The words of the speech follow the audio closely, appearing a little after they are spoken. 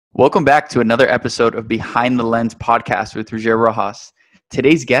Welcome back to another episode of Behind the Lens podcast with Roger Rojas.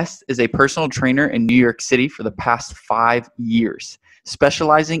 Today's guest is a personal trainer in New York City for the past 5 years,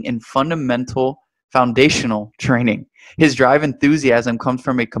 specializing in foundational training. His drive and enthusiasm comes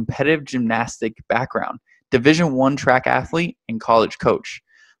from a competitive gymnastic background, Division I track athlete, and college coach.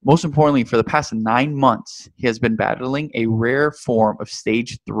 Most importantly, for the past 9 months, he has been battling a rare form of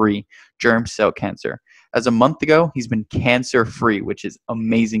stage 3 germ cell cancer. As a month ago, he's been cancer-free, which is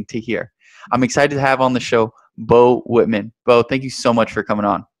amazing to hear. I'm excited to have on the show Beau Whitman. Beau, thank you so much for coming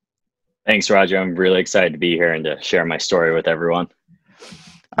on. Thanks, Roger. I'm really excited to be here and to share my story with everyone.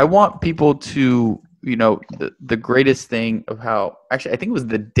 I want people to, the greatest thing of how, actually, I think it was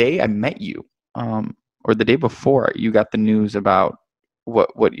the day I met you, or the day before you got the news about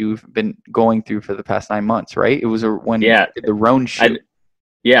what you've been going through for the past 9 months, right? It was when you did the Roan shoot.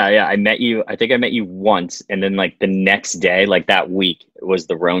 Yeah. I met you. I think I met you once, and then like the next day, like that week, it was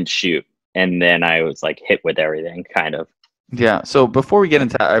the Roan shoot, and then I was like hit with everything, kind of. Yeah. So before we get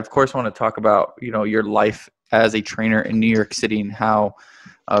into that, I of course want to talk about your life as a trainer in New York City and how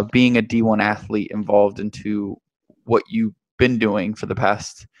being a D1 athlete involved into what you've been doing for the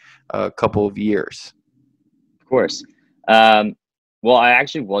past couple of years. Of course. Well, I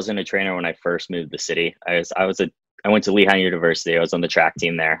actually wasn't a trainer when I first moved to the city. I went to Lehigh University. I was on the track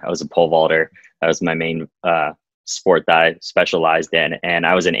team there. I was a pole vaulter. That was my main sport that I specialized in. And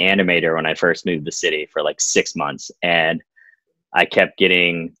I was an animator when I first moved to the city for like 6 months. And I kept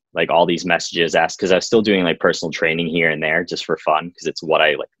getting like all these messages asked because I was still doing like personal training here and there just for fun because it's what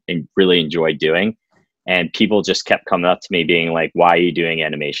I really enjoyed doing. And people just kept coming up to me being like, why are you doing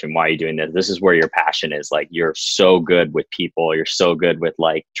animation? Why are you doing this? This is where your passion is. Like, you're so good with people. You're so good with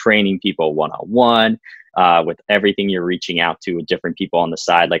like training people one-on-one. With everything you're reaching out to with different people on the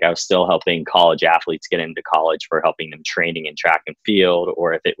side. Like I was still helping college athletes get into college for helping them training in track and field,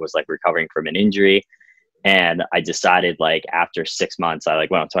 or if it was like recovering from an injury. And I decided like after 6 months, I like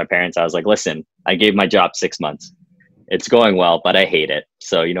went up to my parents. I was like, listen, I gave my job 6 months. It's going well, but I hate it.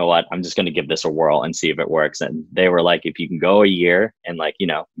 So you know what? I'm just going to give this a whirl and see if it works. And they were like, if you can go a year and like,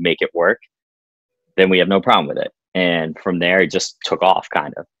 make it work, then we have no problem with it. And from there, it just took off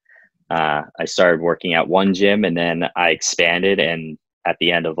kind of. I started working at one gym and then I expanded. And at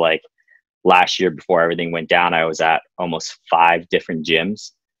the end of like last year, before everything went down, I was at almost 5 different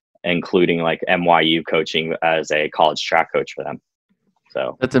gyms, including like NYU coaching as a college track coach for them.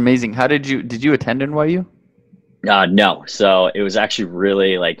 So that's amazing. How did you attend NYU? No. So it was actually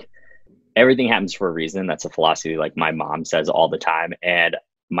really like everything happens for a reason. That's a philosophy like my mom says all the time. And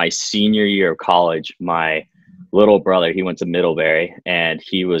my senior year of college, my little brother, he went to Middlebury and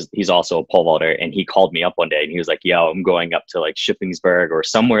he's also a pole vaulter, and he called me up one day and he was like, yo, I'm going up to like Shippensburg or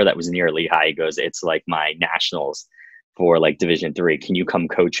somewhere that was near Lehigh. He goes, it's like my nationals for like Division III. Can you come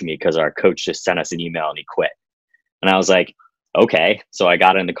coach me? Because our coach just sent us an email and he quit. And I was like, okay. So I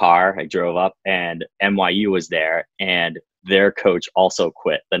got in the car, I drove up, and NYU was there, and their coach also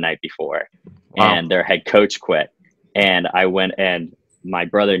quit the night before. Wow. And their head coach quit. And I went, and my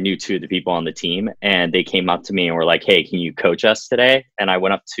brother knew 2 of the people on the team, and they came up to me and were like, hey, can you coach us today? And I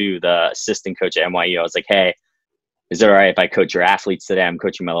went up to the assistant coach at NYU. I was like, hey, is it all right if I coach your athletes today? I'm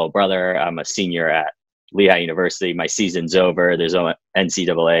coaching my little brother. I'm a senior at Lehigh University. My season's over. There's no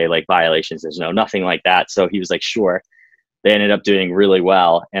NCAA like violations. There's nothing like that. So he was like, sure. They ended up doing really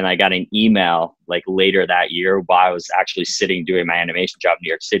well. And I got an email like later that year while I was actually sitting doing my animation job in New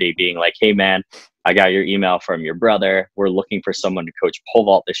York City being like, hey man, I got your email from your brother. We're looking for someone to coach pole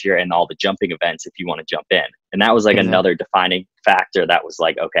vault this year and all the jumping events if you want to jump in. And that was like another defining factor that was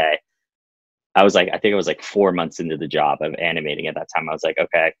like, okay. I think I was like 4 months into the job of animating at that time. I was like,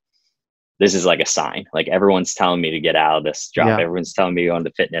 okay, this is like a sign. Like everyone's telling me to get out of this job. Yeah. Everyone's telling me to go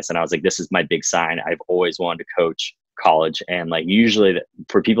into fitness. And I was like, this is my big sign. I've always wanted to coach college. And like usually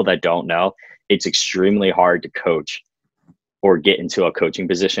for people that don't know, it's extremely hard to coach or get into a coaching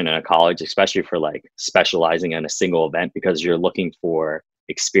position in a college, especially for like specializing in a single event, because you're looking for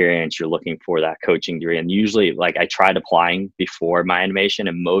experience, you're looking for that coaching degree. And usually like I tried applying before my animation,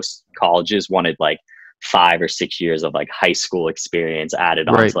 and most colleges wanted like 5 or 6 years of like high school experience added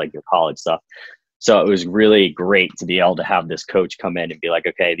on to like your college stuff. So it was really great to be able to have this coach come in and be like,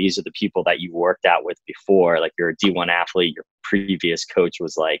 okay, these are the people that you worked out with before. Like you're a D1 athlete, your previous coach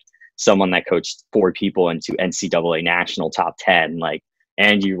was like someone that coached 4 people into NCAA national top 10, like,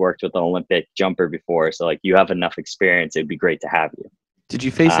 and you worked with an Olympic jumper before. So like you have enough experience. It'd be great to have you. Did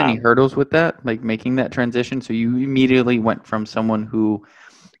you face any hurdles with that, like making that transition? So you immediately went from someone who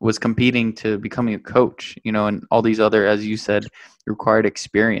was competing to becoming a coach, and all these other, as you said, required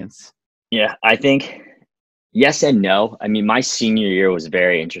experience. Yeah, I think Yes and no. I mean, my senior year was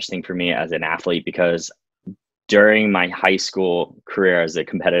very interesting for me as an athlete because during my high school career as a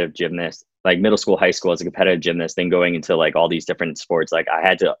competitive gymnast, like middle school, high school as a competitive gymnast, then going into like all these different sports, like I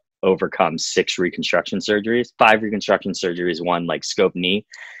had to overcome 5 reconstruction surgeries, one like scope knee.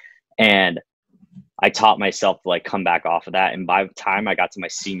 And I taught myself to like come back off of that. And by the time I got to my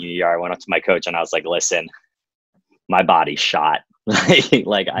senior year, I went up to my coach and I was like, listen, my body's shot.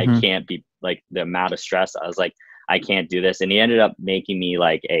 Like I can't be like the amount of stress. I was like, I can't do this. And he ended up making me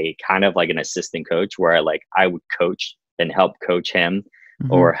like a kind of like an assistant coach where like I would coach and help coach him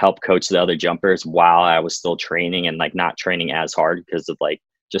or help coach the other jumpers while I was still training and like not training as hard because of like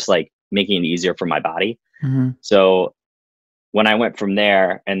just like making it easier for my body. So when I went from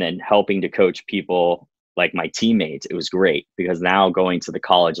there and then helping to coach people like my teammates, it was great because now going to the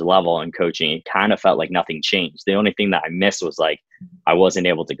college level and coaching, it kind of felt like nothing changed. The only thing that I missed was like, I wasn't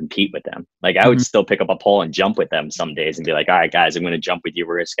able to compete with them. Like I would still pick up a pole and jump with them some days and be like, all right, guys, I'm going to jump with you.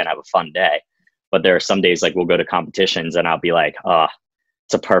 We're just going to have a fun day. But there are some days like we'll go to competitions and I'll be like, oh,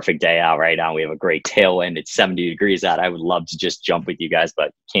 it's a perfect day out right now. We have a great tailwind. It's 70 degrees out. I would love to just jump with you guys,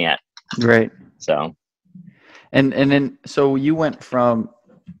 but can't. Right. So. And then, so you went from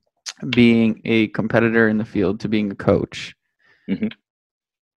being a competitor in the field to being a coach.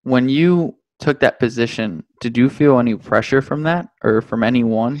 When you took that position, did you feel any pressure from that or from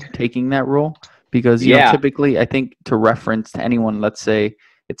anyone taking that role? Because, you know, typically, I think to reference to anyone, let's say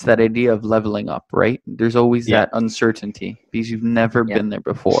it's that idea of leveling up, right? There's always that uncertainty because you've never been there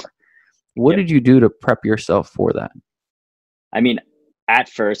before. What did you do to prep yourself for that? I mean, at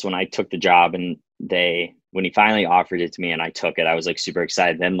first when I took the job and when he finally offered it to me and I took it, I was like super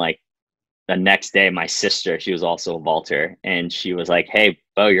excited. Then like the next day, my sister, she was also a vaulter and she was like, hey,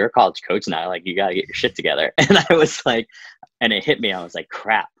 Beau, you're a college coach now. Like you got to get your shit together. And I was like, and it hit me. I was like,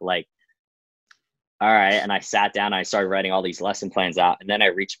 crap, like, all right. And I sat down and I started writing all these lesson plans out. And then I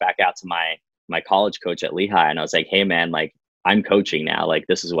reached back out to my college coach at Lehigh and I was like, hey man, like I'm coaching now. Like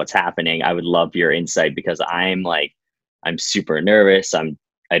this is what's happening. I would love your insight because I'm super nervous.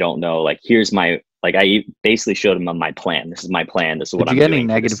 I don't know. Like here's I basically showed him my plan. This is my plan. This is what I'm doing. Did you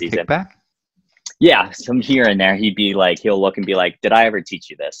get any negative kickback? Yeah, some here and there. He'll look and be like, did I ever teach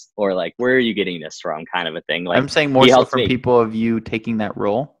you this? Or like, where are you getting this from? Kind of a thing. Like I'm saying more so from people of you taking that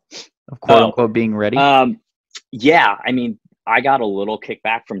role of quote unquote being ready. Yeah. I mean, I got a little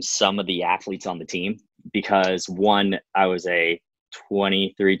kickback from some of the athletes on the team because one, I was a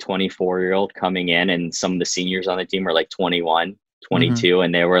 23, 24-year-old coming in and some of the seniors on the team were like 21, 22.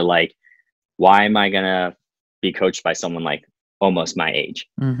 And they were like, why am I going to be coached by someone like almost my age?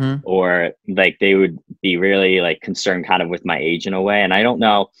 Or like they would be really like concerned kind of with my age in a way. And I don't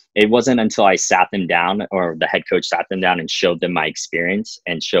know, it wasn't until I sat them down or the head coach sat them down and showed them my experience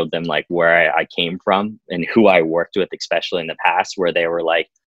and showed them like where I came from and who I worked with, especially in the past, where they were like,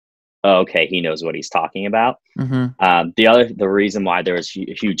 oh, okay, he knows what he's talking about. The reason why there was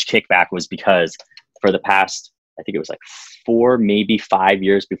a huge kickback was because for the past, I think it was like 4, maybe 5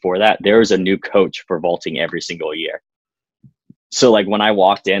 years before that, there was a new coach for vaulting every single year. So like when I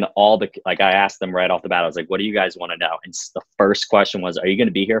walked in, I asked them right off the bat, I was like, what do you guys want to know? And the first question was, are you going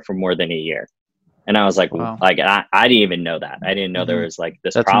to be here for more than a year? And I was like, wow. I didn't even know that. I didn't know there was like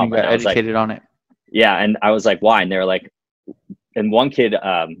this problem. When you got educated on it. Yeah. And I was like, why? And they were like, and one kid,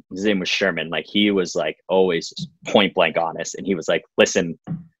 his name was Sherman. Like he was like always point blank honest. And he was like, listen,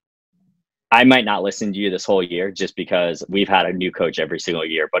 I might not listen to you this whole year just because we've had a new coach every single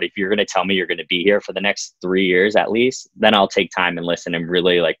year. But if you're going to tell me you're going to be here for the next 3 years at least, then I'll take time and listen and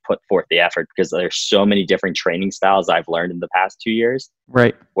really like put forth the effort because there's so many different training styles I've learned in the past 2 years.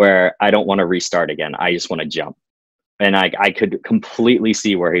 Right. Where I don't want to restart again. I just want to jump. And I could completely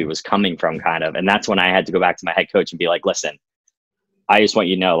see where he was coming from kind of. And that's when I had to go back to my head coach and be like, listen, I just want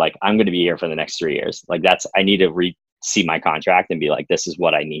you to know, like, I'm going to be here for the next 3 years. Like I need to see my contract and be like, this is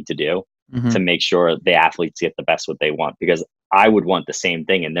what I need to do to make sure the athletes get the best what they want, because I would want the same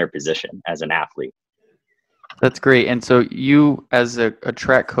thing in their position as an athlete. That's great. And so you as a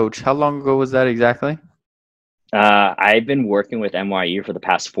track coach, how long ago was that exactly? I've been working with NYU for the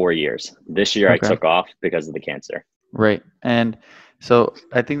past 4 years. This year I took off because of the cancer. Right. And so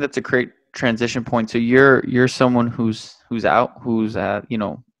I think that's a great transition point. So you're someone who's out, who's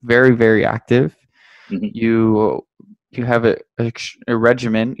very, very active. You have a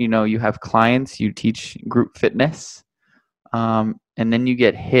regimen, you have clients, you teach group fitness, and then you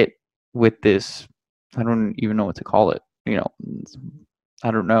get hit with this, I don't even know what to call it,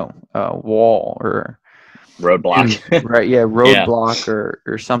 I don't know, wall or roadblock. Right. Yeah. Roadblock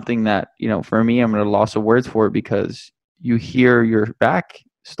or something that, for me, I'm at a loss of words for it because you hear your back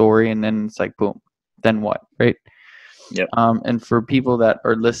story and then it's like, boom, then what, right? Yep. And for people that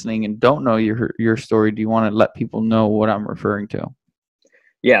are listening and don't know your story, do you want to let people know what I'm referring to?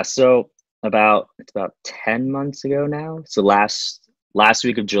 Yeah. So it's about 10 months ago now. So last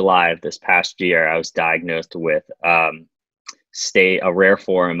week of July of this past year, I was diagnosed with a rare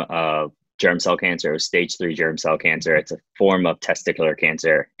form of germ cell cancer. It was stage 3 germ cell cancer. It's a form of testicular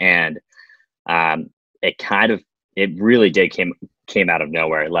cancer, and it really did came out of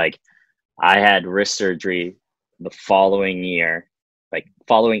nowhere. Like, I had wrist surgery the following year, like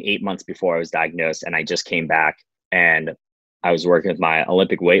following 8 months before I was diagnosed, and I just came back, and I was working with my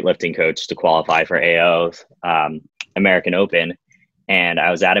Olympic weightlifting coach to qualify for AO's American Open, and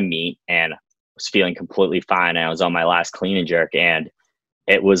I was at a meet and was feeling completely fine. And I was on my last clean and jerk, and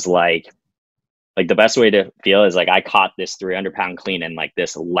it was like the best way to feel is like I caught this 300-pound clean, and like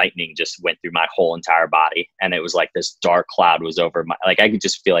this lightning just went through my whole entire body, and it was like this dark cloud was over my, like I could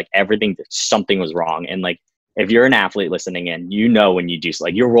just feel like something was wrong. And like, if you're an athlete listening in, you know, when you do,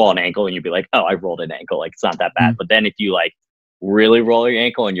 like, you roll an ankle and you'd be like, oh, I rolled an ankle, like it's not that bad. But then if you like really roll your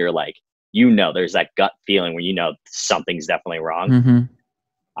ankle and you're like, you know, there's that gut feeling where you know something's definitely wrong.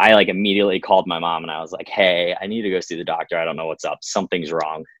 I like immediately called my mom and I was like, hey, I need to go see the doctor. I don't know what's up. Something's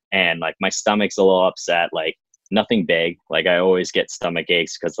wrong. And like, my stomach's a little upset, like nothing big. Like, I always get stomach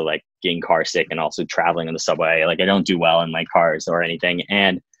aches because of like getting car sick and also traveling on the subway. Like, I don't do well in my cars or anything.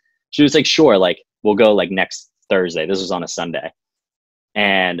 And she was like, sure, like we'll go like next Thursday. This was on a Sunday.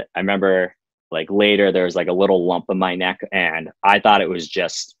 And I remember like later there was like a little lump in my neck, and I thought it was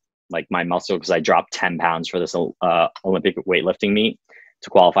just like my muscle, because I dropped 10 pounds for this Olympic weightlifting meet to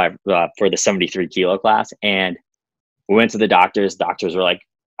qualify for the 73 kilo class. And we went to the doctors. Doctors were like,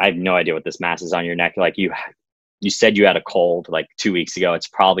 I have no idea what this mass is on your neck. Like, you said you had a cold like 2 weeks ago. It's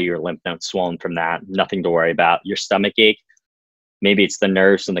probably your lymph nodes swollen from that. Nothing to worry about. Your stomach ache, maybe it's the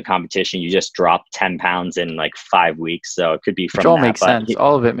nerves from the competition. You just dropped 10 pounds in like 5 weeks. So it could be from that. Which all makes sense.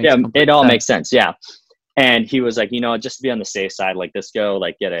 All of it makes sense. Yeah, it all makes sense. Yeah. And he was like, you know, just to be on the safe side, like, this go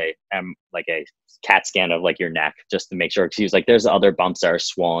like get a CAT scan of like your neck just to make sure. Cause he was like, there's other bumps that are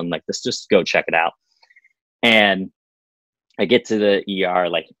swollen. Like, this, just go check it out. And I get to the ER,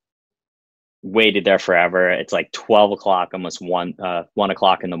 like waited there forever. It's like 12 o'clock, almost 1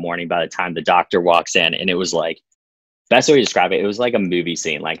 o'clock in the morning by the time the doctor walks in. And it was like, best way to describe it, it was like a movie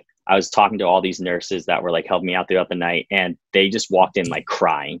scene. Like, I was talking to all these nurses that were like helping me out throughout the night, and they just walked in like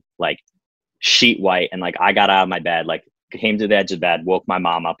crying, like sheet white. And like, I got out of my bed, like came to the edge of the bed, woke my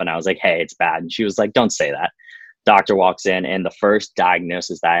mom up, and I was like, hey, it's bad. And she was like, don't say that. Doctor walks in, and the first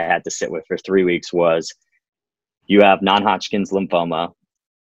diagnosis that I had to sit with for 3 weeks was, you have non-Hodgkin's lymphoma.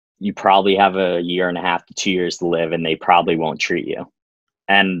 You probably have 1.5 years to 2 years to live, and they probably won't treat you.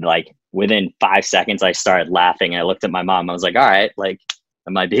 And like, within 5 seconds, I started laughing. I looked at my mom. I was like, all right, like,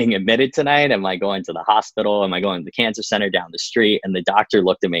 am I being admitted tonight? Am I going to the hospital? Am I going to the cancer center down the street? And the doctor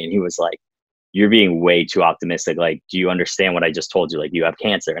looked at me and he was like, you're being way too optimistic. Like, do you understand what I just told you? Like, you have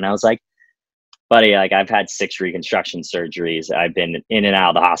cancer. And I was like, buddy, like, I've had 6 reconstruction surgeries. I've been in and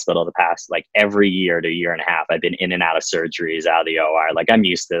out of the hospital the past, like, every year to 1.5 years. I've been in and out of surgeries, out of the OR. Like, I'm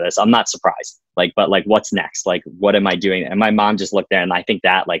used to this. I'm not surprised. Like, but like, what's next? Like, what am I doing? And my mom just looked there, and I think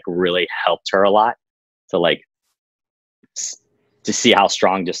that like really helped her a lot to like, to see how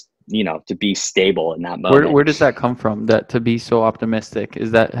strong, just, you know, to be stable in that moment. Where does that come from, that to be so optimistic?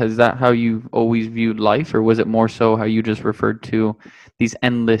 Is that how you've always viewed life, or was it more so how you just referred to these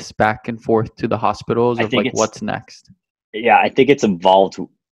endless back and forth to the hospitals of like, what's next? Yeah, I think it's evolved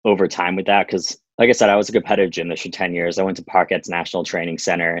over time with that, because like I said, I was a competitive gymnast for 10 years. I went to Parkett's National Training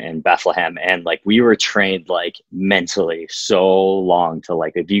Center in Bethlehem, and like, we were trained like mentally so long to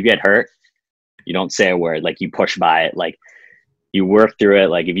like, if you get hurt, you don't say a word, like you push by it, like you work through it.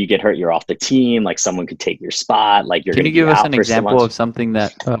 Like, if you get hurt, you're off the team. Like, someone could take your spot. Like, you're. Can you give us an example of something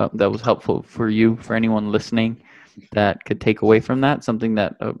that that was helpful for you, for anyone listening, that could take away from that? Something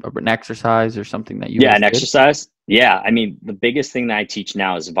that an exercise or something that you. Yeah, an exercise. Yeah, I mean, the biggest thing that I teach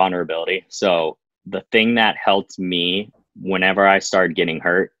now is vulnerability. So the thing that helped me whenever I started getting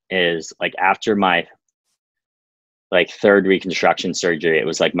hurt is like, after my like 3rd reconstruction surgery, it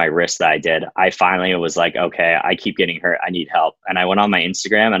was like my wrist that I did. I finally was like, okay, I keep getting hurt. I need help. And I went on my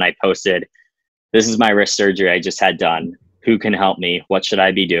Instagram and I posted, this is my wrist surgery I just had done. Who can help me? What should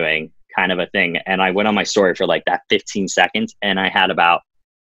I be doing? Kind of a thing. And I went on my story for like that 15 seconds. And I had about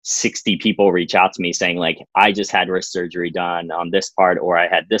 60 people reach out to me saying like, I just had wrist surgery done on this part, or I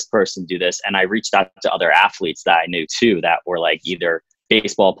had this person do this. And I reached out to other athletes that I knew too, that were like either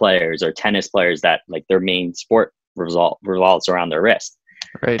baseball players or tennis players that like their main sport revolves around their wrist.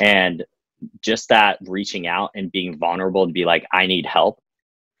 Right. And just that reaching out and being vulnerable to be like, I need help,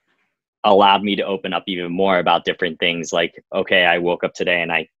 allowed me to open up even more about different things. Like, okay, I woke up today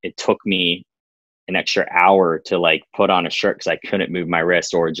and it took me an extra hour to like put on a shirt because I couldn't move my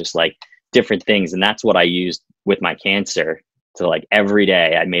wrist, or just like different things. And that's what I used with my cancer. So like every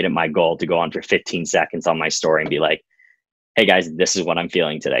day I made it my goal to go on for 15 seconds on my story and be like, hey guys, this is what I'm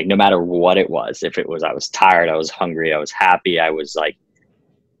feeling today. No matter what it was. If it was, I was tired, I was hungry, I was happy, I was like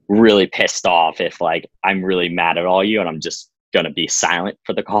really pissed off. If like, I'm really mad at all you and I'm just going to be silent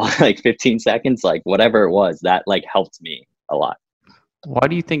for the call, like 15 seconds, like whatever it was, that like helped me a lot. Why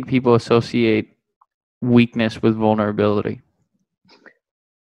do you think people associate weakness with vulnerability?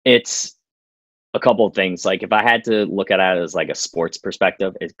 It's a couple of things. Like if I had to look at it as like a sports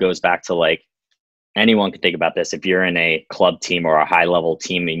perspective, it goes back to like, anyone can think about this. If you're in a club team or a high level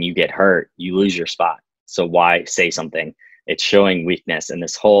team and you get hurt, you lose your spot. So why say something? It's showing weakness. And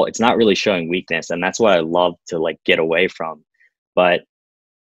this whole, it's not really showing weakness. And that's what I love to like get away from. But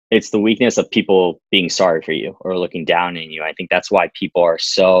it's the weakness of people being sorry for you or looking down on you. I think that's why people are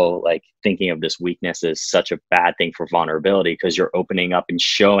so like thinking of this weakness as such a bad thing for vulnerability, because you're opening up and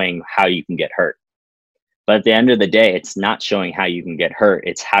showing how you can get hurt. But at the end of the day, it's not showing how you can get hurt.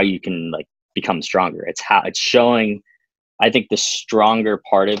 It's how you can like become stronger. It's how it's showing. I think the stronger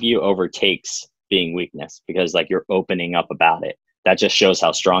part of you overtakes being weakness, because like you're opening up about it. That just shows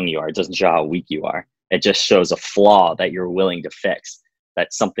how strong you are. It doesn't show how weak you are. It just shows a flaw that you're willing to fix,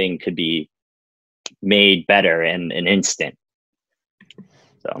 that something could be made better in an instant.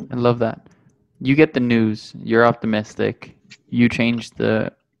 So I love that. You get the news, you're optimistic, you change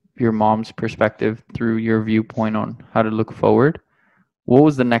your mom's perspective through your viewpoint on how to look forward. What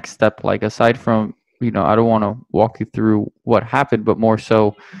was the next step like, aside from, I don't want to walk you through what happened, but more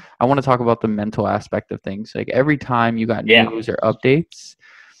so I want to talk about the mental aspect of things. Like every time you got news or updates,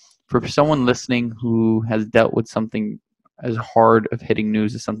 for someone listening who has dealt with something as hard of hitting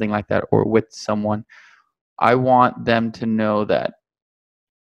news as something like that, or with someone, I want them to know that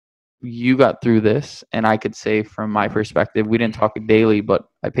you got through this. And I could say from my perspective, we didn't talk daily, but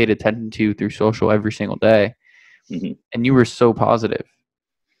I paid attention to you through social every single day. Mm-hmm. And you were so positive.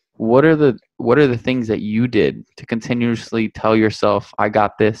 What are the things that you did to continuously tell yourself, I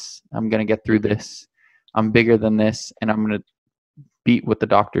got this, I'm going to get through this, I'm bigger than this, and I'm going to beat what the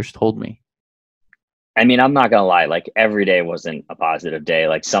doctors told me? I mean, I'm not going to lie, like every day wasn't a positive day.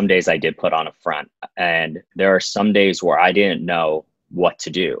 Like some days I did put on a front, and there are some days where I didn't know what to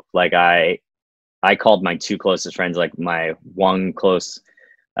do. Like I called my two closest friends, like my one close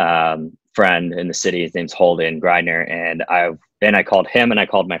friend in the city, his name's Holden Greidner, and I called him, and I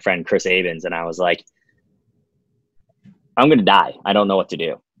called my friend Chris Abens, and I was like, I'm gonna die. I don't know what to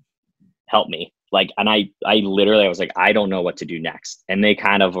do. Help me. Like, and I literally, I was like, I don't know what to do next. And they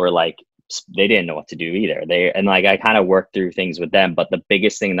kind of were like, they didn't know what to do either. I kind of worked through things with them. But the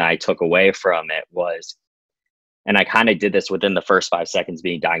biggest thing that I took away from it was, and I kind of did this within the first 5 seconds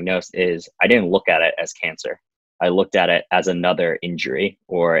being diagnosed, is I didn't look at it as cancer. I looked at it as another injury,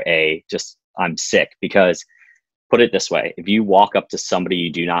 or I'm sick. Because put it this way, if you walk up to somebody you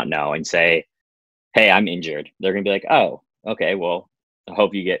do not know and say, hey, I'm injured, they're going to be like, oh, okay, well, I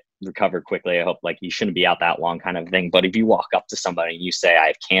hope you get recovered quickly. I hope like you shouldn't be out that long, kind of thing. But if you walk up to somebody and you say, I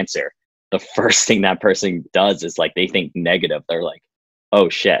have cancer, the first thing that person does is like, they think negative. They're like, oh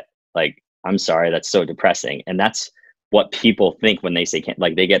shit, like, I'm sorry, that's so depressing. And that's what people think when they say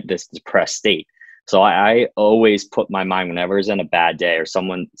like they get this depressed state. So I always put my mind, whenever it's in a bad day or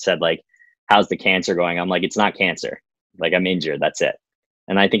someone said like, how's the cancer going? I'm like, it's not cancer. Like, I'm injured. That's it.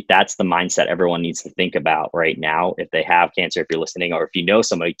 And I think that's the mindset everyone needs to think about right now. If they have cancer, if you're listening, or if you know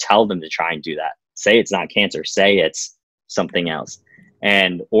somebody, tell them to try and do that. Say it's not cancer. Say it's something else.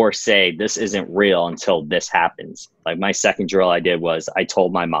 Or say this isn't real until this happens. Like my second drill I did was I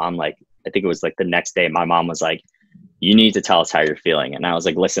told my mom, like, I think it was like the next day, my mom was like, you need to tell us how you're feeling. And I was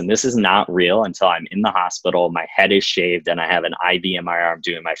like, listen, this is not real until I'm in the hospital, my head is shaved, and I have an IV in my arm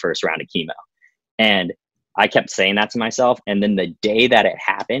doing my first round of chemo. And I kept saying that to myself. And then the day that it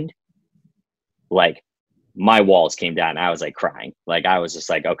happened, like my walls came down. I was like crying. Like I was just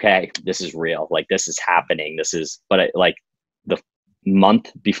like, okay, this is real. Like this is happening. Like the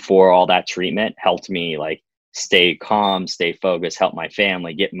month before all that treatment helped me like stay calm, stay focused, help my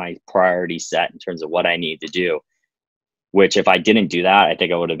family, get my priorities set in terms of what I need to do. Which if I didn't do that, I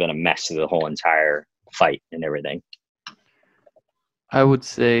think I would have been a mess to the whole entire fight and everything. I would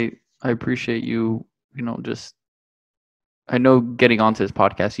say I appreciate you, I know getting onto this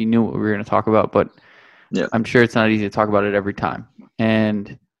podcast, you knew what we were going to talk about, but yeah, I'm sure it's not easy to talk about it every time.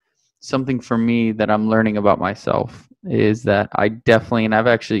 And something for me that I'm learning about myself is that I definitely, and I've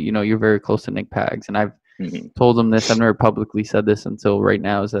actually, you're very close to Nick Pags, and I've told him this. I've never publicly said this until right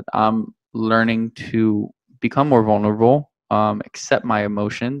now, is that I'm learning to become more vulnerable, accept my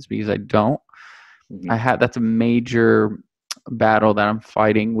emotions, because I don't. That's a major battle that I'm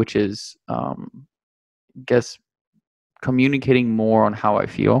fighting, which is, I guess, communicating more on how I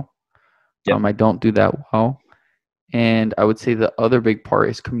feel. Yep. I don't do that well. And I would say the other big part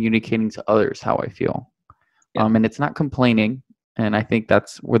is communicating to others how I feel. Yep. And it's not complaining. And I think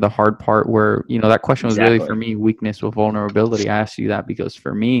that's where the hard part, where, that question was really for me, weakness with vulnerability. I asked you that because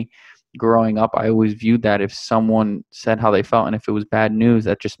for me, growing up, I always viewed that if someone said how they felt and if it was bad news,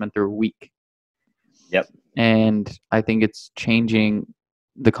 that just meant they were weak. Yep. And I think it's changing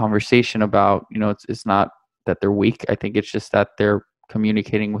the conversation about, it's not that they're weak. I think it's just that they're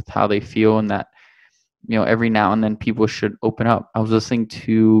communicating with how they feel, and that, every now and then people should open up. I was listening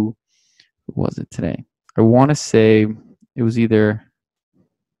to, who was it today? I want to say it was either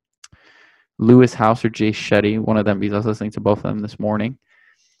Lewis House or Jay Shetty, one of them, because I was listening to both of them this morning.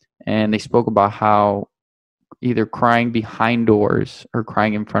 And they spoke about how either crying behind doors or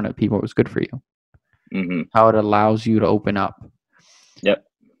crying in front of people was good for you. How it allows you to open up. Yep.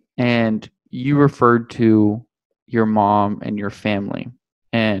 And you referred to your mom and your family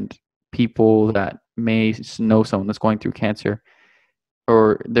and people that may know someone that's going through cancer,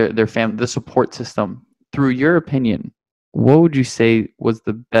 or their family, the support system. Through your opinion, what would you say was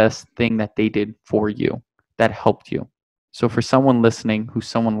the best thing that they did for you that helped you? So for someone listening who's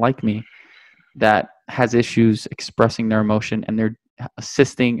someone like me that has issues expressing their emotion, and they're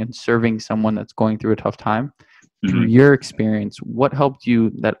assisting and serving someone that's going through a tough time, through your experience, what helped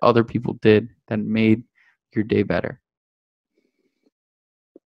you that other people did that made your day better?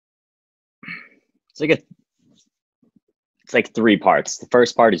 It's like three parts. The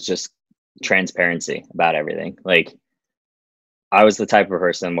first part is just transparency about everything. Like, I was the type of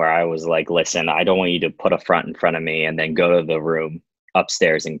person where I was like, listen, I don't want you to put a front in front of me and then go to the room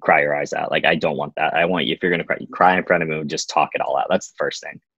upstairs and cry your eyes out. Like, I don't want that. I want you, if you're going to cry, you cry in front of me and just talk it all out. That's the first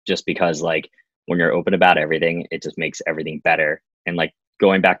thing. Just because, like, when you're open about everything, it just makes everything better. And like,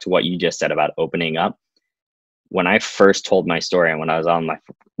 going back to what you just said about opening up, when I first told my story and when I was on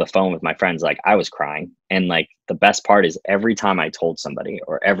the phone with my friends, like, I was crying. And like, the best part is every time I told somebody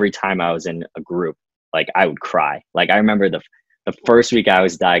or every time I was in a group, like, I would cry. Like, I remember the first week I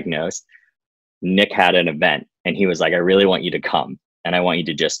was diagnosed, Nick had an event and he was like, I really want you to come and I want you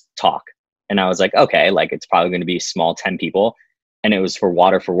to just talk. And I was like, okay, like, it's probably going to be small, 10 people. And it was for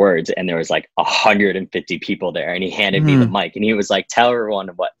Water for Words. And there was like 150 people there. And he handed me the mic and he was like, tell everyone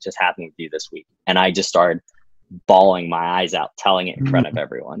what just happened with you this week. And I just started bawling my eyes out, telling it in front of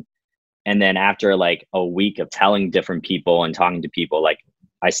everyone. And then after like a week of telling different people and talking to people, like,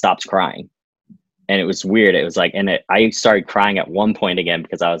 I stopped crying. And it was weird. It was like, I started crying at one point again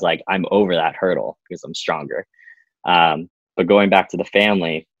because I was like, I'm over that hurdle because I'm stronger. But going back to the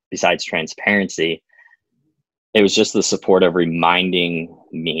family, besides transparency, it was just the support of reminding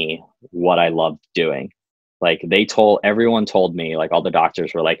me what I loved doing. Like, everyone told me, like, all the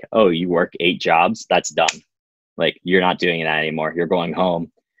doctors were like, oh, you work 8 jobs, that's done. Like, you're not doing that anymore. You're going home.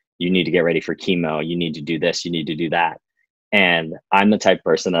 You need to get ready for chemo. You need to do this. You need to do that. And I'm the type of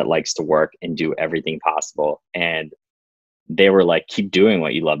person that likes to work and do everything possible. And they were like, keep doing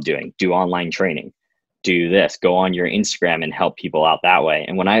what you love doing. Do online training. Do this. Go on your Instagram and help people out that way.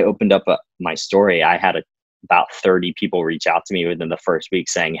 And when I opened up my story, I had about 30 people reach out to me within the first week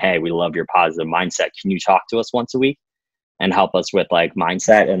saying, hey, we love your positive mindset. Can you talk to us once a week and help us with like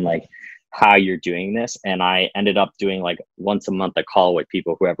mindset and like how you're doing this? And I ended up doing like once a month a call with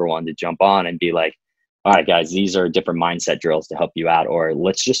people, whoever wanted to jump on and be like, all right, guys, these are different mindset drills to help you out, or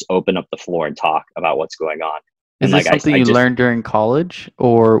let's just open up the floor and talk about what's going on. Is this something you learned during college,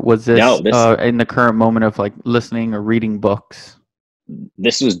 or was this in the current moment of like listening or reading books?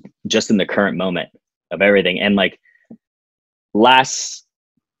 This was just in the current moment of everything. And like, last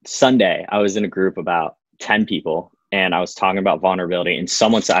Sunday, I was in a group about 10 people and I was talking about vulnerability, and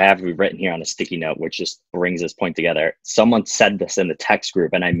someone said, I have it written here on a sticky note, which just brings this point together. Someone said this in the text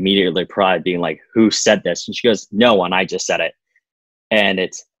group and I immediately replied being like, who said this? And she goes, no one, I just said it. And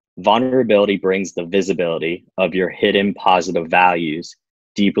it's, vulnerability brings the visibility of your hidden positive values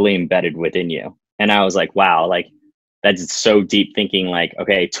deeply embedded within you. And I was like, wow, like, that's so deep thinking. Like,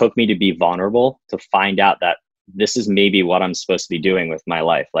 okay, it took me to be vulnerable to find out that this is maybe what I'm supposed to be doing with my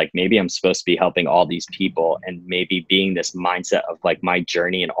life. Like, maybe I'm supposed to be helping all these people and maybe being this mindset of like my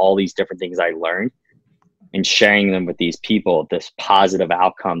journey and all these different things I learned and sharing them with these people, this positive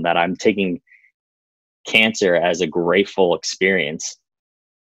outcome that I'm taking cancer as a grateful experience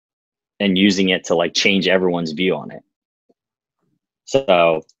and using it to like change everyone's view on it.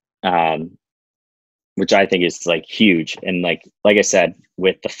 So which I think is like huge. And like I said,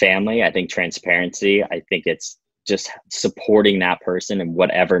 with the family, I think transparency, I think it's just supporting that person and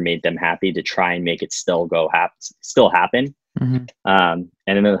whatever made them happy to try and make it still happen. Mm-hmm. And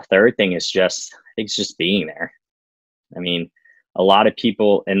then the third thing is just, I think it's just being there. I mean, a lot of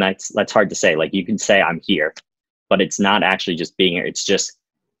people, and that's hard to say. Like, you can say I'm here, but it's not actually just being here. It's just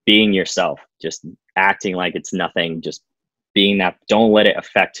being yourself, just acting like it's nothing, just being that. Don't let it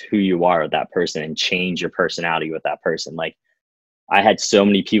affect who you are with that person and change your personality with that person. Like, I had so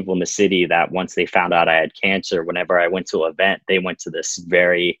many people in the city that once they found out I had cancer, whenever I went to an event, they went to this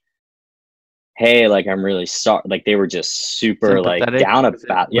very, hey, like, I'm really sorry. Like, they were just super like down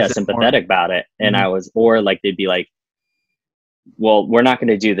about, sympathetic about it. And I was, or like, they'd be like, well, we're not going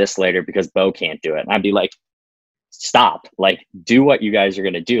to do this later because Beau can't do it. And I'd be like, stop, like, do what you guys are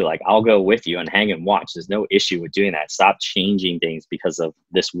going to do. Like, I'll go with you and hang and watch. There's no issue with doing that. Stop changing things because of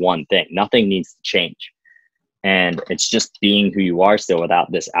this one thing. Nothing needs to change. And it's just being who you are still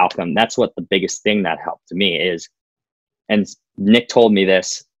without this outcome. That's what the biggest thing that helped to me is, and Nick told me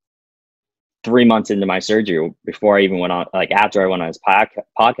this 3 months into my surgery, before I even went on, like after I went on his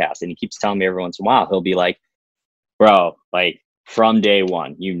podcast, and he keeps telling me every once in a while, he'll be like, bro, like, from day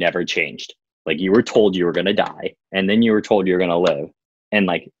one, you never changed. Like, you were told you were going to die, and then you were told you're going to live. And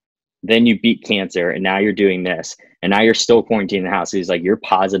like, then you beat cancer, and now you're doing this, and now you're still quarantined in the house. He's like, your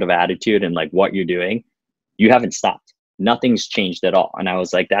positive attitude and like what you're doing, you haven't stopped. Nothing's changed at all. And I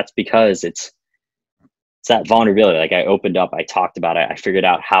was like, that's because it's that vulnerability. Like, I opened up, I talked about it. I figured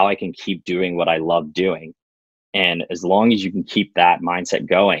out how I can keep doing what I love doing. And as long as you can keep that mindset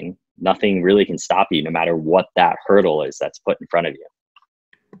going, nothing really can stop you, no matter what that hurdle is that's put in front of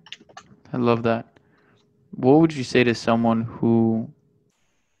you. I love that. What would you say to someone who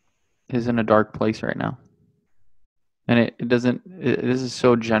is in a dark place right now? And this is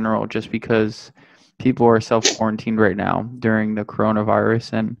so general just because people are self-quarantined right now during the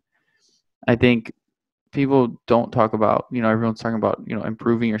coronavirus. And I think people don't talk about, everyone's talking about,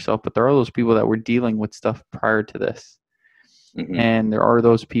 improving yourself, but there are those people that were dealing with stuff prior to this. Mm-hmm. And there are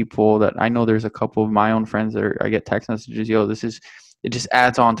those people that I know, there's a couple of my own friends that I get text messages, it just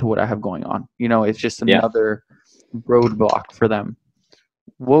adds on to what I have going on. It's just another roadblock for them.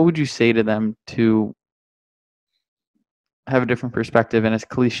 What would you say to them to have a different perspective? And as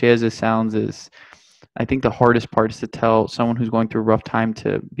cliche as it sounds, is I think the hardest part is to tell someone who's going through a rough time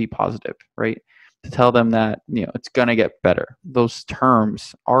to be positive, right? To tell them that, it's going to get better. Those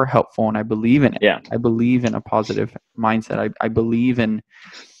terms are helpful, and I believe in it. Yeah. I believe in a positive mindset. I believe in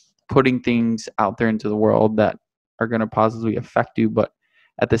putting things out there into the world that are going to positively affect you. But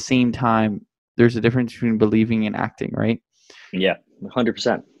at the same time, there's a difference between believing and acting, right? Yeah,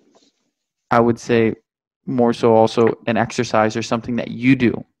 100%. I would say more so also an exercise or something that you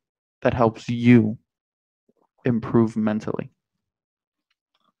do that helps you improve mentally.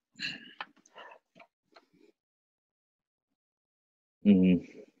 Mm-hmm.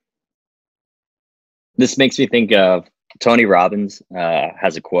 This makes me think of Tony Robbins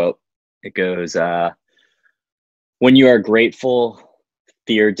has a quote. It goes, when you are grateful,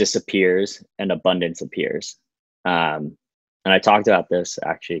 fear disappears and abundance appears. And I talked about this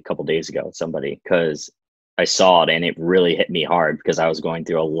actually a couple days ago with somebody, because I saw it and it really hit me hard, because I was going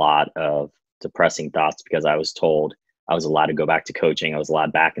through a lot of depressing thoughts because I was told I was allowed to go back to coaching. I was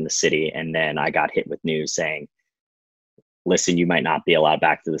allowed back in the city. And then I got hit with news saying, listen, you might not be allowed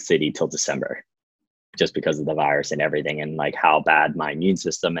back to the city till December, just because of the virus and everything, and like how bad my immune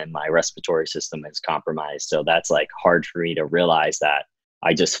system and my respiratory system is compromised. So that's like hard for me to realize that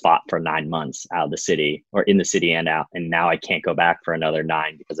I just fought for 9 months out of the city, or in the city and out, and now I can't go back for another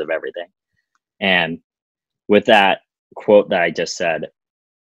 9 because of everything. And with that quote that I just said,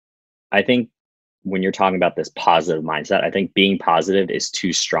 I think when you're talking about this positive mindset, I think being positive is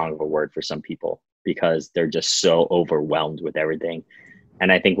too strong of a word for some people, because they're just so overwhelmed with everything.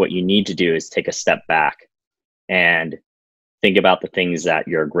 And I think what you need to do is take a step back and think about the things that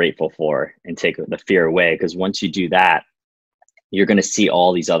you're grateful for and take the fear away. Because once you do that, you're going to see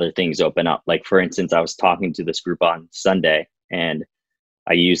all these other things open up. Like, for instance, I was talking to this group on Sunday, and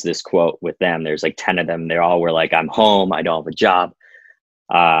I used this quote with them. There's like 10 of them. They all were like, I'm home, I don't have a job.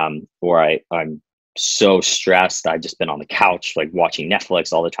 Or I'm so stressed. I've just been on the couch, like watching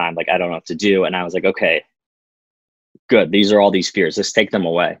Netflix all the time. Like, I don't know what to do. And I was like, okay, good. These are all these fears. Let's take them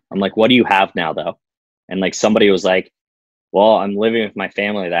away. I'm like, what do you have now though? And like, somebody was like, well, I'm living with my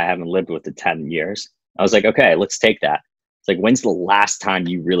family that I haven't lived with in 10 years. I was like, okay, let's take that. It's like, when's the last time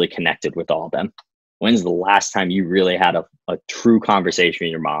you really connected with all of them? When's the last time you really had a true conversation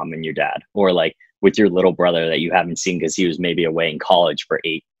with your mom and your dad, or like with your little brother that you haven't seen because he was maybe away in college for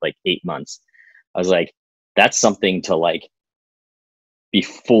 8 months? I was like, that's something to like be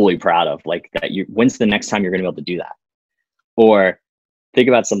fully proud of. Like that when's the next time you're going to be able to do that? Or think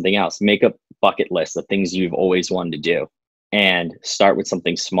about something else, make a bucket list of things you've always wanted to do and start with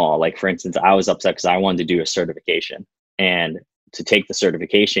something small. Like for instance, I was upset because I wanted to do a certification, and to take the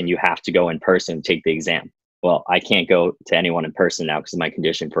certification, you have to go in person and take the exam. Well, I can't go to anyone in person now because of my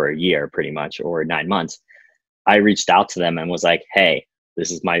condition for a year pretty much, or 9 months. I reached out to them and was like, hey,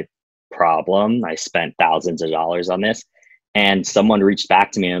 this is my problem. I spent thousands of dollars on this. And someone reached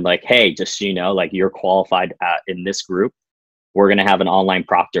back to me and like, hey, just so you know, like you're qualified in this group. We're going to have an online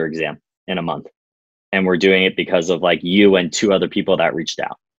proctor exam in a month. And we're doing it because of like you and 2 other people that reached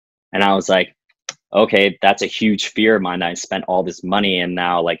out. And I was like, okay, that's a huge fear of mine. I spent all this money and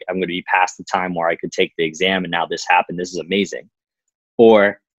now like I'm going to be past the time where I could take the exam, and now this happened. This is amazing.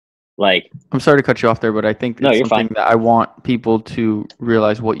 Or like, I'm sorry to cut you off there, but I think no, it's you're something fine. that I want people to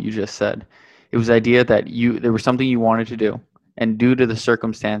realize what you just said. It was the idea that there was something you wanted to do, and due to the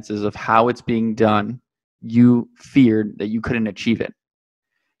circumstances of how it's being done, you feared that you couldn't achieve it.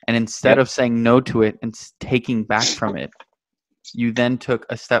 And instead of saying no to it and taking back from it, you then took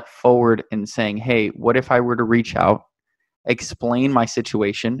a step forward and saying, hey, what if I were to reach out, explain my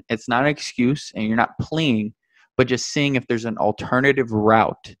situation? It's not an excuse and you're not pleading, but just seeing if there's an alternative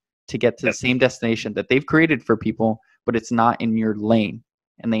route to get to the same destination that they've created for people, but it's not in your lane.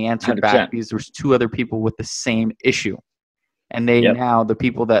 And they answered 100%. back because there's 2 other people with the same issue. And they now, the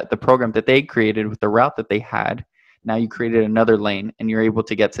people that the program that they created with the route that they had, now you created another lane and you're able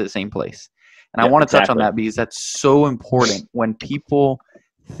to get to the same place. And I want to touch on that because that's so important. When people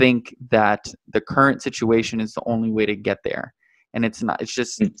think that the current situation is the only way to get there, and it's not. It's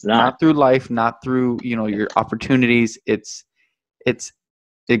just not through life, not through your opportunities. It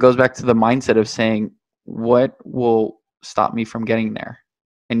goes back to the mindset of saying, what will stop me from getting there?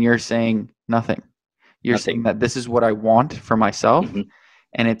 And you're saying nothing. You're saying that this is what I want for myself,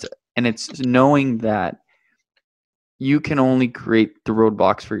 and it's knowing that you can only create the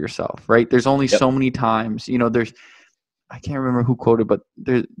roadblocks for yourself, right? There's only so many times, I can't remember who quoted, but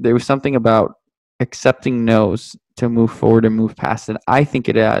there was something about accepting no's to move forward and move past it. I think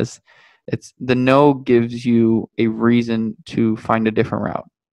it's the no gives you a reason to find a different route.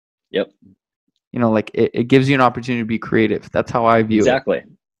 Like it gives you an opportunity to be creative. That's how I view it.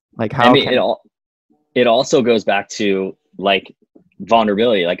 Like how it also goes back to like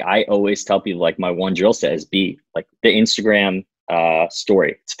vulnerability. Like I always tell people, like my one drill set is be like the Instagram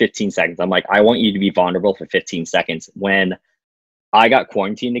story. It's 15 seconds. I'm like, I want you to be vulnerable for 15 seconds. When I got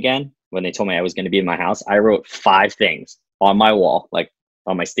quarantined again, when they told me I was going to be in my house, I wrote 5 things on my wall, like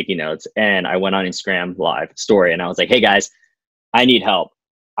on my sticky notes. And I went on Instagram live story and I was like, hey guys, I need help.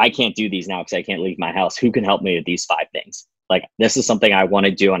 I can't do these now because I can't leave my house. Who can help me with these 5 things? Like, this is something I want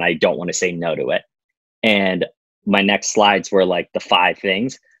to do and I don't want to say no to it. And my next slides were like the 5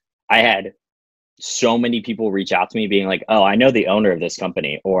 things. I had so many people reach out to me being like, oh, I know the owner of this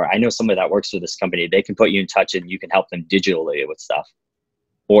company, or I know somebody that works for this company. They can put you in touch and you can help them digitally with stuff.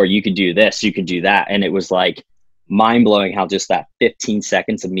 Or you can do this, you can do that. And it was like mind blowing how just that 15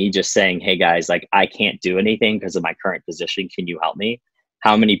 seconds of me just saying, hey guys, like I can't do anything because of my current position. Can you help me?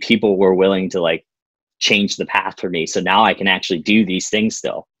 How many people were willing to like change the path for me? So now I can actually do these things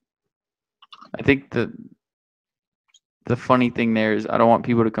still. I think the funny thing there is I don't want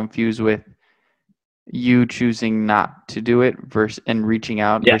people to confuse with you choosing not to do it versus and reaching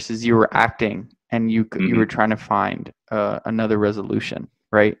out versus you were acting and you were trying to find another resolution,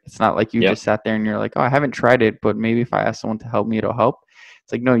 right? It's not like you just sat there and you're like, oh, I haven't tried it, but maybe if I ask someone to help me, it'll help.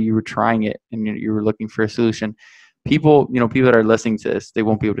 It's like, no, you were trying it and you were looking for a solution. People that are listening to this, they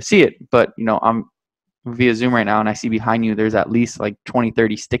won't be able to see it, but I'm via Zoom right now and I see behind you, there's at least like 20,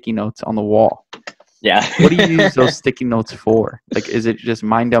 30 sticky notes on the wall. Yeah. What do you use those sticky notes for? Like, is it just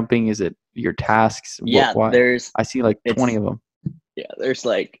mind dumping? Is it your tasks? Yeah, I see like 20 of them. Yeah, there's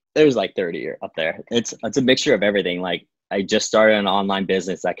like 30 up there. It's a mixture of everything. Like I just started an online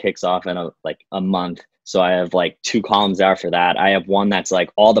business that kicks off in a month. So I have like 2 columns there for that. I have one that's like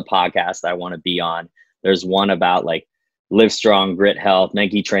all the podcasts I want to be on. There's one about like Live Strong, Grit Health,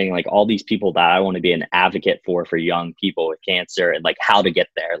 Nike Training, like all these people that I want to be an advocate for young people with cancer and like how to get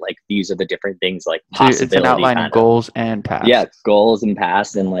there. Like these are the different things, like possibility. It's an outline of goals and tasks. Yeah, goals and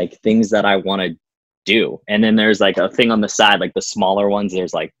tasks and like things that I want to do. And then there's like a thing on the side, like the smaller ones.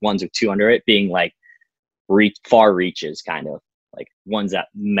 There's like ones with 2 under it being like far reaches, kind of like ones that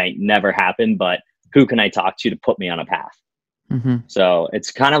might never happen, but who can I talk to put me on a path? So it's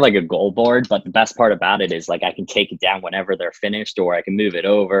kind of like a goal board, but the best part about it is like I can take it down whenever they're finished, or I can move it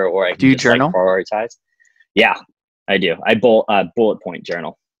over, or I can just like prioritize. Yeah, I do. I bullet point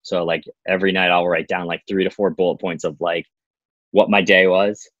journal. So like every night I'll write down like 3 to 4 bullet points of like what my day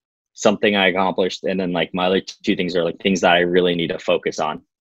was, something I accomplished, and then like my other 2 things are like things that I really need to focus on.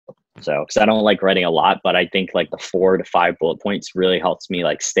 So, because I don't like writing a lot, but I think like the 4 to 5 bullet points really helps me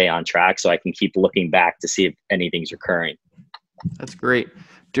like stay on track, so I can keep looking back to see if anything's recurring. That's great.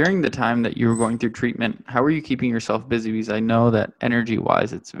 During the time that you were going through treatment, how were you keeping yourself busy? Because I know that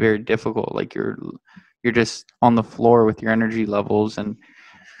energy-wise, it's very difficult. Like you're just on the floor with your energy levels. And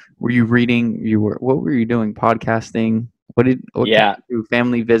were you reading? What were you doing? Podcasting? What Yeah. kind of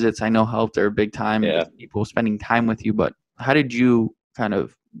family visits? I know helped are a big time. Yeah. Just people spending time with you. But how did you kind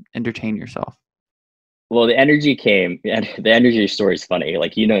of entertain yourself? Well, the energy came, and the energy story is funny.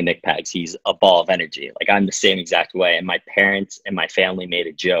 Like, Nick Pags, he's a ball of energy. Like, I'm the same exact way. And my parents and my family made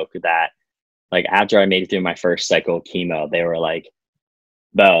a joke that, like, after I made it through my first cycle of chemo, they were like,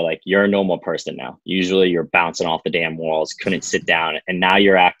 Beau, like, you're a normal person now. Usually you're bouncing off the damn walls, couldn't sit down. And now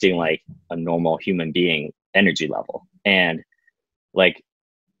you're acting like a normal human being energy level. And, like,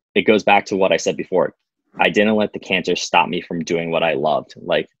 it goes back to what I said before. I didn't let the cancer stop me from doing what I loved.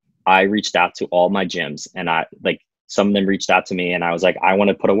 Like, I reached out to all my gyms, and some of them reached out to me, and I was like, I want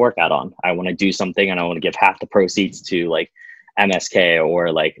to put a workout on. I want to do something, and I want to give half the proceeds to like MSK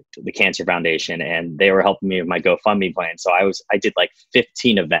or like the Cancer Foundation. And they were helping me with my GoFundMe plan. So I did like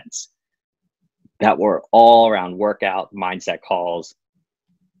 15 events that were all around workout, mindset calls,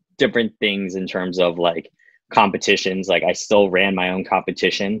 different things in terms of like competitions. Like I still ran my own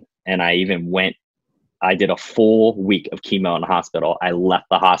competition, and I did a full week of chemo in the hospital. I left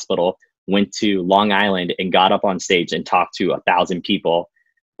the hospital, went to Long Island, and got up on stage and talked to 1,000 people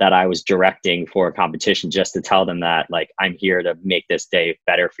that I was directing for a competition, just to tell them that like, I'm here to make this day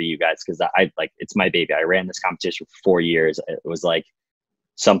better for you guys. Cause it's my baby. I ran this competition for 4 years. It was like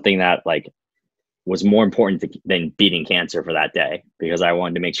something that like was more important than beating cancer for that day, because I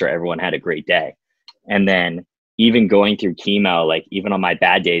wanted to make sure everyone had a great day. And then even going through chemo, like even on my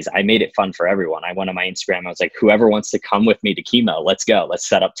bad days, I made it fun for everyone. I went on my Instagram. I was like, whoever wants to come with me to chemo, let's go. Let's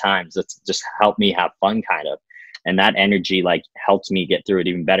set up times. Let's just help me have fun, kind of. And that energy like helped me get through it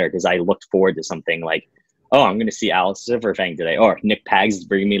even better, because I looked forward to something like, oh, I'm going to see Alex Zifferfang today, or Nick Pags is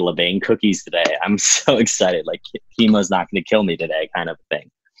bringing me Levain cookies today. I'm so excited. Like chemo's not going to kill me today, kind of thing.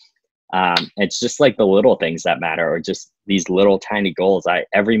 It's just like the little things that matter, or just these little tiny goals.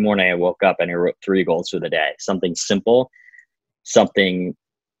 Every morning I woke up and I wrote 3 goals for the day. Something simple, something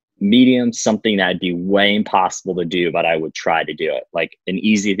medium, something that'd be way impossible to do, but I would try to do it. Like an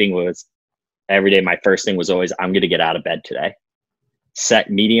easy thing was every day, my first thing was always, I'm going to get out of bed today.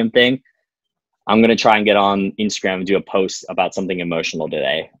 Medium thing, I'm going to try and get on Instagram and do a post about something emotional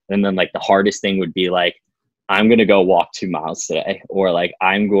today. And then like the hardest thing would be like, I'm going to go walk 2 miles today, or like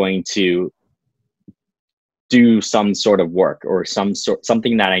I'm going to do some sort of work, or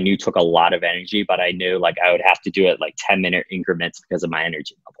something that I knew took a lot of energy, but I knew like I would have to do it like 10-minute increments because of my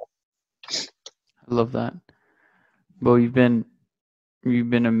energy level. I love that. Beau, you've been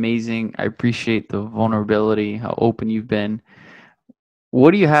amazing. I appreciate the vulnerability, how open you've been.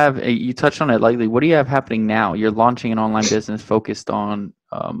 What do you have? You touched on it lightly. What do you have happening now? You're launching an online business focused on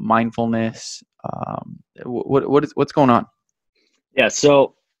mindfulness. What's going on? Yeah.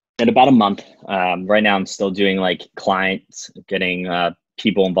 So in about a month, right now I'm still doing like clients, getting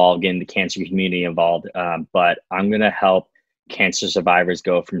people involved, getting the cancer community involved. But I'm going to help cancer survivors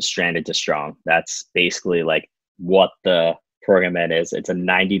go from stranded to strong. That's basically like what the program is. It's a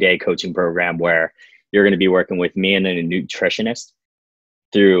 90-day coaching program where you're going to be working with me and then a nutritionist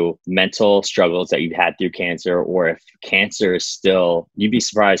through mental struggles that you've had through cancer, or if cancer is still, you'd be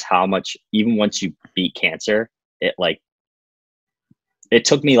surprised how much, even once you beat cancer, it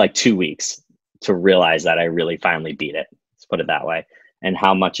took me like 2 weeks to realize that I really finally beat it. Let's put it that way. And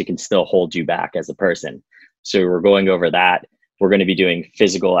how much it can still hold you back as a person. So we're going over that. We're going to be doing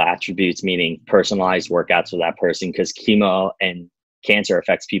physical attributes, meaning personalized workouts for that person, because chemo and cancer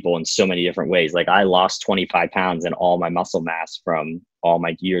affects people in so many different ways. Like I lost 25 pounds and all my muscle mass from all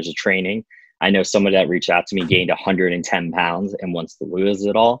my years of training. I know someone that reached out to me gained 110 pounds and wants to lose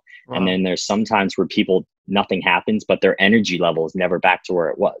it all. Wow. And then there's sometimes where nothing happens, but their energy level is never back to where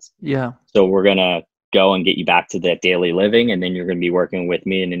it was. Yeah. So we're going to go and get you back to that daily living. And then you're going to be working with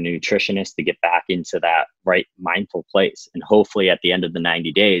me and a nutritionist to get back into that right mindful place. And hopefully at the end of the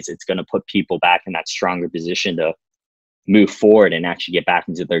 90 days, it's going to put people back in that stronger position to move forward and actually get back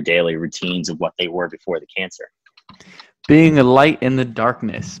into their daily routines of what they were before the cancer. Being a light in the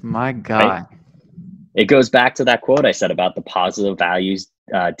darkness. My God. Right? It goes back to that quote I said about the positive values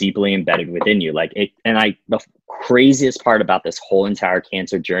deeply embedded within you. The craziest part about this whole entire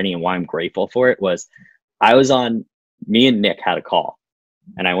cancer journey and why I'm grateful for it was me and Nick had a call.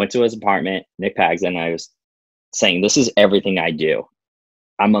 And I went to his apartment, Nick Pags, and I was saying, this is everything I do.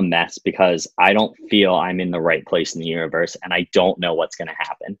 I'm a mess because I don't feel I'm in the right place in the universe, and I don't know what's going to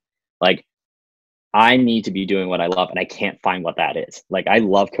happen. Like, I need to be doing what I love, and I can't find what that is. Like, I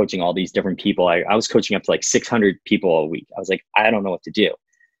love coaching all these different people. I was coaching up to like 600 people a week. I was like, I don't know what to do.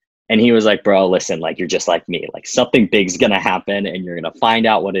 And he was like, bro, listen, like, you're just like me. Like, something big's going to happen, and you're going to find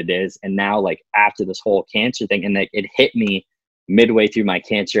out what it is. And now, like, after this whole cancer thing, and it hit me midway through my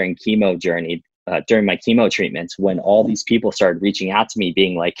cancer and chemo journey, during my chemo treatments, when all these people started reaching out to me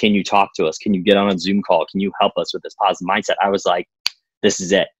being like, can you talk to us? Can you get on a Zoom call? Can you help us with this positive mindset? I was like, this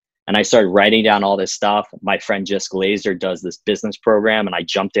is it. And I started writing down all this stuff. My friend Jess Glazer does this business program, and I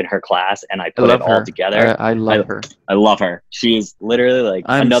jumped in her class and I put it all together. I love her. I love her. She's literally like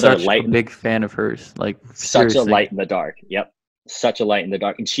another light. I'm a big fan of hers. Like, such a light in the dark. Yep. Such a light in the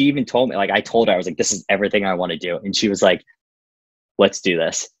dark. And she even told me, like, I told her, I was like, this is everything I want to do. And she was like, let's do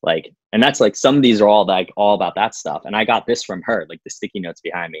this. Like, and that's like, some of these are all about that stuff. And I got this from her, like the sticky notes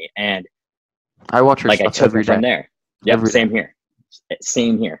behind me. And I watch her like, stuff I took it from there. Yep. Same here.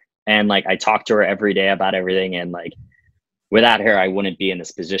 Same here. And like, I talk to her every day about everything. And like, without her, I wouldn't be in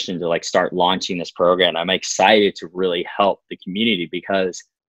this position to like start launching this program. I'm excited to really help the community because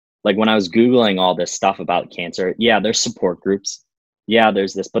like when I was Googling all this stuff about cancer, yeah, there's support groups. Yeah,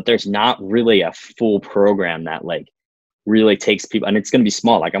 there's this, but there's not really a full program that like really takes people, and it's going to be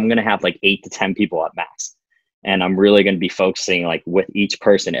small. Like I'm going to have like 8 to 10 people at max. And I'm really going to be focusing like with each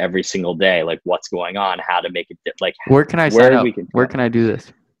person every single day, like what's going on, how to make it like, where can I sign up? Where can I do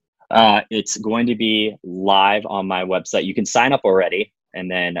this? It's going to be live on my website. You can sign up already. And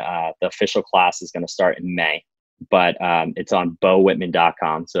then the official class is going to start in May, but it's on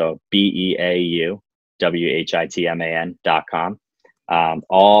beauwhitman.com. So BEAUWHITMAN.com.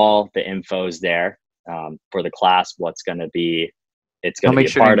 All the info is there for the class, what's going to be, it's going to be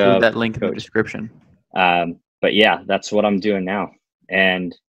a part of that link in the description. But yeah, that's what I'm doing now.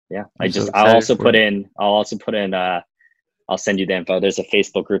 And yeah, I'll also put in, I'll send you the info. There's a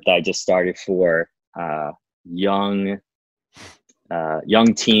Facebook group that I just started for young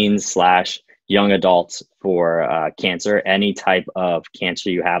teens / young adults for cancer, any type of cancer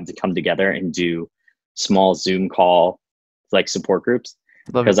you have, to come together and do small Zoom call like support groups.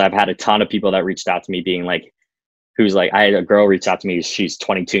 Because I've had a ton of people that reached out to me being like, who's like, I had a girl reach out to me, she's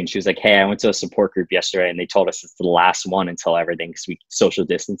 22, and she was like, hey, I went to a support group yesterday and they told us it's the last one until everything, social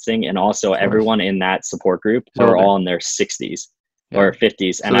distancing. And also everyone in that support group are all in their 60s or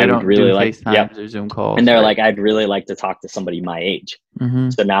 50s. So and I would really like, or Zoom calls. And they're like, I'd really like to talk to somebody my age.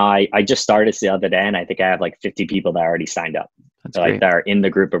 So now I just started the other day, and I think I have like 50 people that already signed up. Like that are in the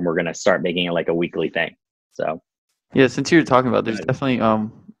group, and we're going to start making it like a weekly thing. So yeah, since you're talking about, there's definitely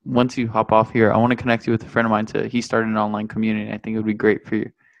once you hop off here, I want to connect you with a friend of mine. He started an online community. And I think it would be great for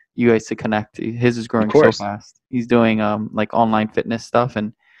you guys to connect. His is growing so fast. He's doing like online fitness stuff,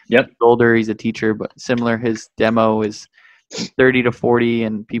 and he's older. He's a teacher, but similar. His demo is 30 to 40,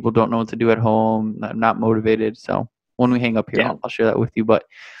 and people don't know what to do at home, not motivated. So when we hang up here, I'll share that with you. But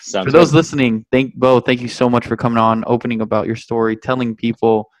for those listening, thank you so much for coming on, opening about your story, telling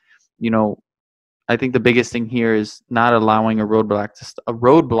people, I think the biggest thing here is not allowing a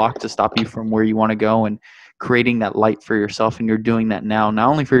roadblock to stop you from where you want to go, and creating that light for yourself. And you're doing that now, not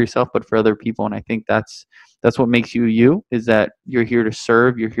only for yourself, but for other people. And I think that's what makes you, is that you're here to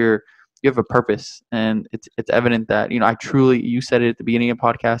serve. You're here. You have a purpose, and it's evident that, you said it at the beginning of the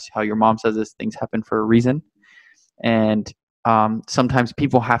podcast, how your mom says this, things happen for a reason. And sometimes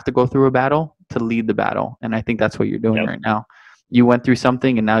people have to go through a battle to lead the battle. And I think that's what you're doing right now. You went through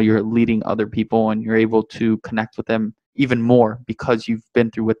something, and now you're leading other people, and you're able to connect with them even more because you've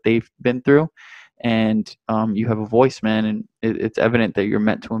been through what they've been through. And you have a voice, man, and it's evident that you're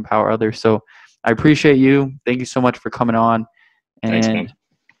meant to empower others. So I appreciate you. Thank you so much for coming on. And thanks, man.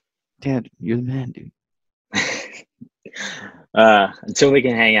 Dad, you're the man, dude. Until we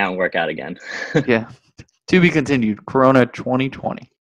can hang out and work out again. Yeah. To be continued. Corona 2020.